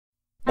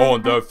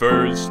On the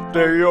first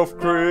day of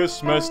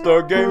Christmas,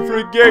 the Game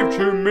Freak gave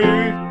to me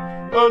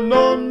an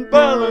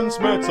unbalanced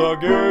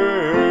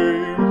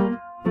metagame.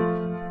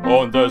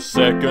 On the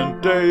second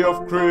day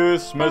of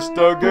Christmas,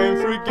 the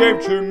Game Freak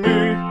gave to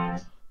me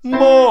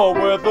more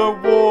weather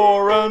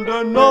war and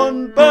an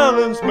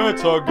unbalanced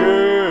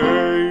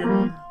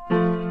metagame.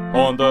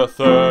 On the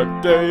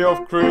third day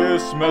of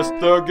Christmas,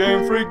 the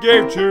Game Freak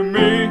gave to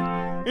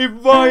me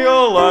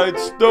Eviolite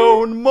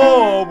stone,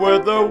 more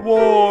weather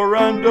war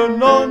and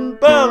an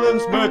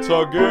unbalanced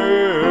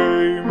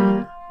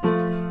metagame.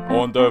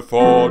 On the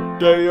fourth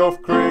day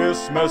of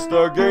Christmas,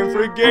 the Game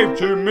Freak gave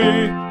to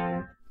me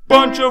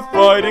bunch of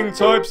fighting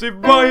types,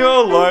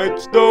 Eviolite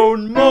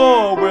stone,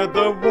 more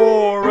weather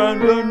war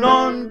and an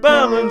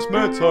unbalanced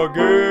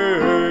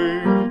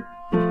metagame.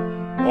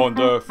 On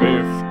the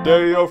fifth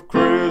day of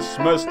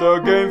Christmas, the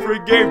Game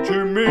Freak gave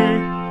to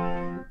me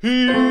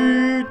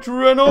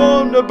Heatran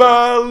on a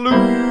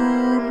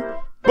balloon,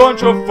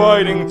 bunch of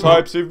fighting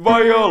types,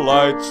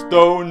 Eviolite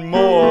stone,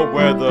 more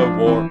weather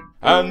war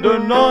and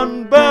an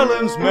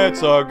unbalanced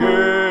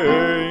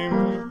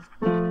metagame.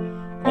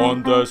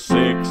 On the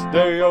sixth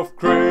day of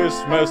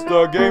Christmas,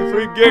 the Game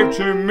Freak gave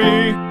to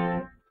me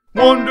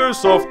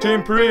wonders of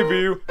Team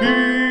Preview,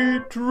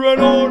 Heatran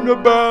on a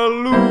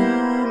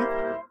balloon,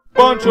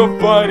 bunch of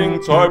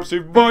fighting types,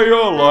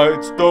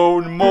 Eviolite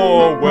stone,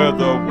 more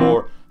weather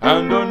war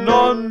and an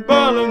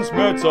unbalanced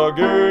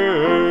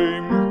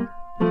metagame.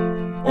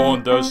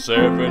 On the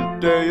seventh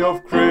day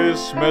of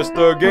Christmas,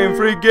 the Game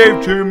Freak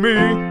gave to me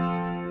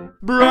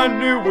brand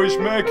new wish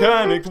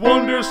mechanics,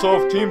 wonders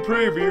of Team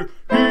Preview,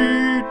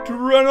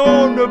 Heatran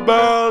on a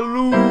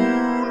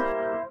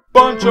balloon,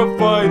 bunch of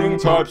fighting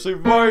types,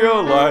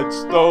 Eviolite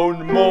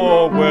stone,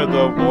 more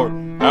weather war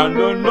and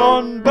an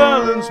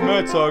unbalanced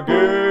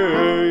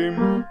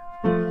metagame.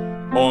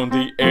 On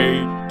the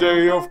eighth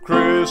day of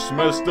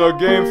Christmas, the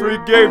Game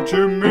Freak gave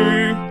to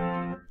me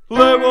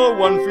level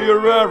 1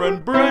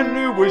 Aron, brand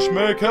new wish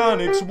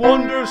mechanics,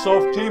 wonders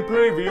of Team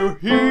Preview,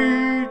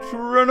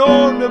 Heatran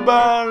on a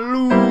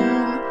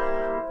balloon,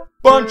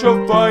 bunch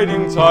of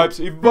fighting types,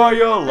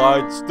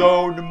 Eviolite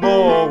stone,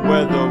 more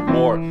weather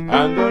war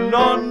and an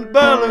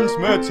unbalanced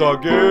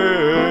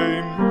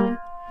metagame.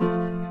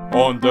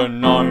 On the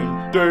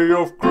ninth day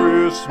of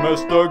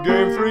Christmas, the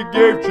Game Freak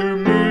gave to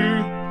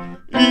me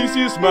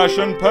easy smash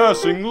and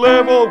passing,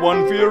 level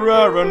 1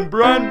 Aron,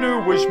 brand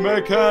new wish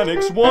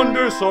mechanics,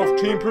 wonders of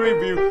Team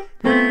Preview,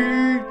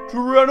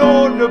 Heatran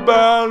on a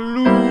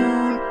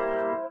balloon,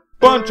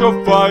 bunch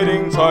of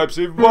fighting types,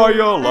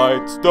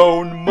 Eviolite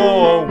stone,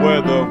 more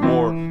weather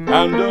war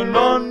and an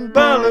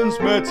unbalanced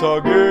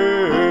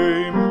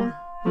metagame.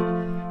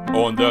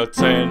 On the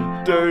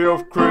 10th day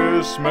of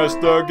Christmas,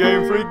 the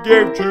Game Freak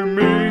gave to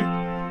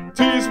me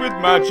Tease with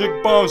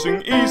magic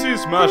bouncing, easy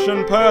smash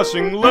and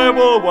passing,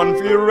 level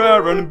 1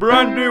 Aron,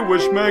 brand new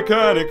wish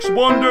mechanics,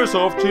 wonders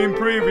of Team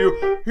Preview,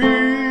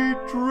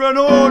 Heatran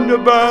on a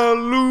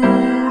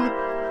balloon,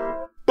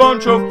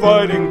 bunch of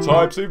fighting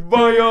types,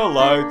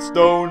 Eviolite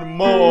stone,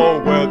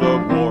 more weather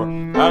war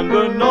and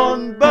an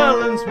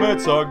unbalanced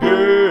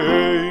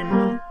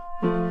metagame.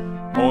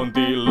 On the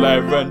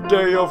 11th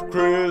day of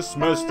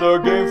Christmas, the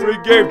Game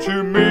Freak gave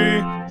to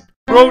me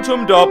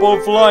Rotom double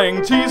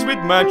flying, Tease with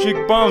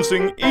magic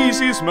bouncing,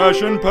 easy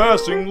smash and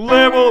passing,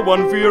 level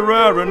 1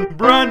 Aron,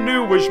 brand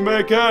new wish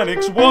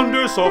mechanics,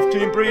 wonders of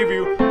Team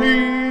Preview,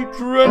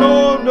 Heatran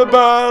on a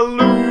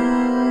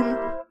balloon,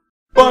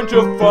 bunch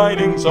of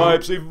fighting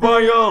types,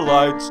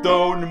 Eviolite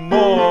stone,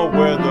 more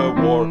weather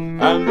war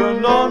and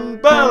an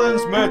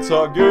unbalanced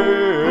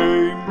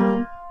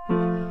metagame.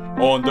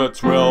 On the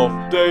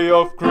 12th day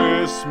of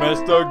Christmas,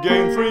 the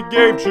Game Freak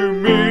gave to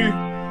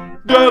me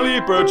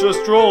Delibird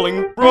just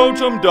strolling,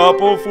 Rotom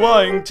double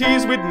flying,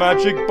 Tease with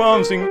magic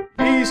bouncing,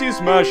 easy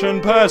smash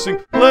and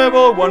passing,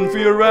 level 1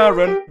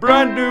 Aron,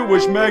 brand new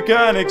wish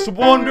mechanics,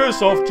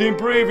 wonders of Team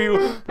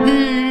Preview,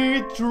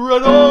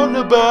 Heatran on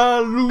a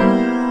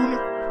balloon,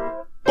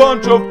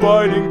 bunch of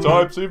fighting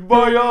types,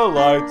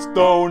 Eviolite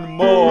stone,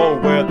 more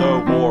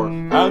weather war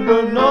and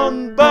an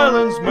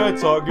unbalanced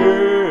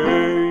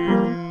metagame.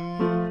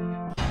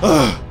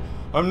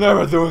 I'm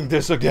never doing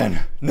this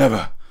again,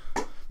 never.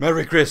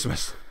 Merry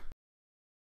Christmas.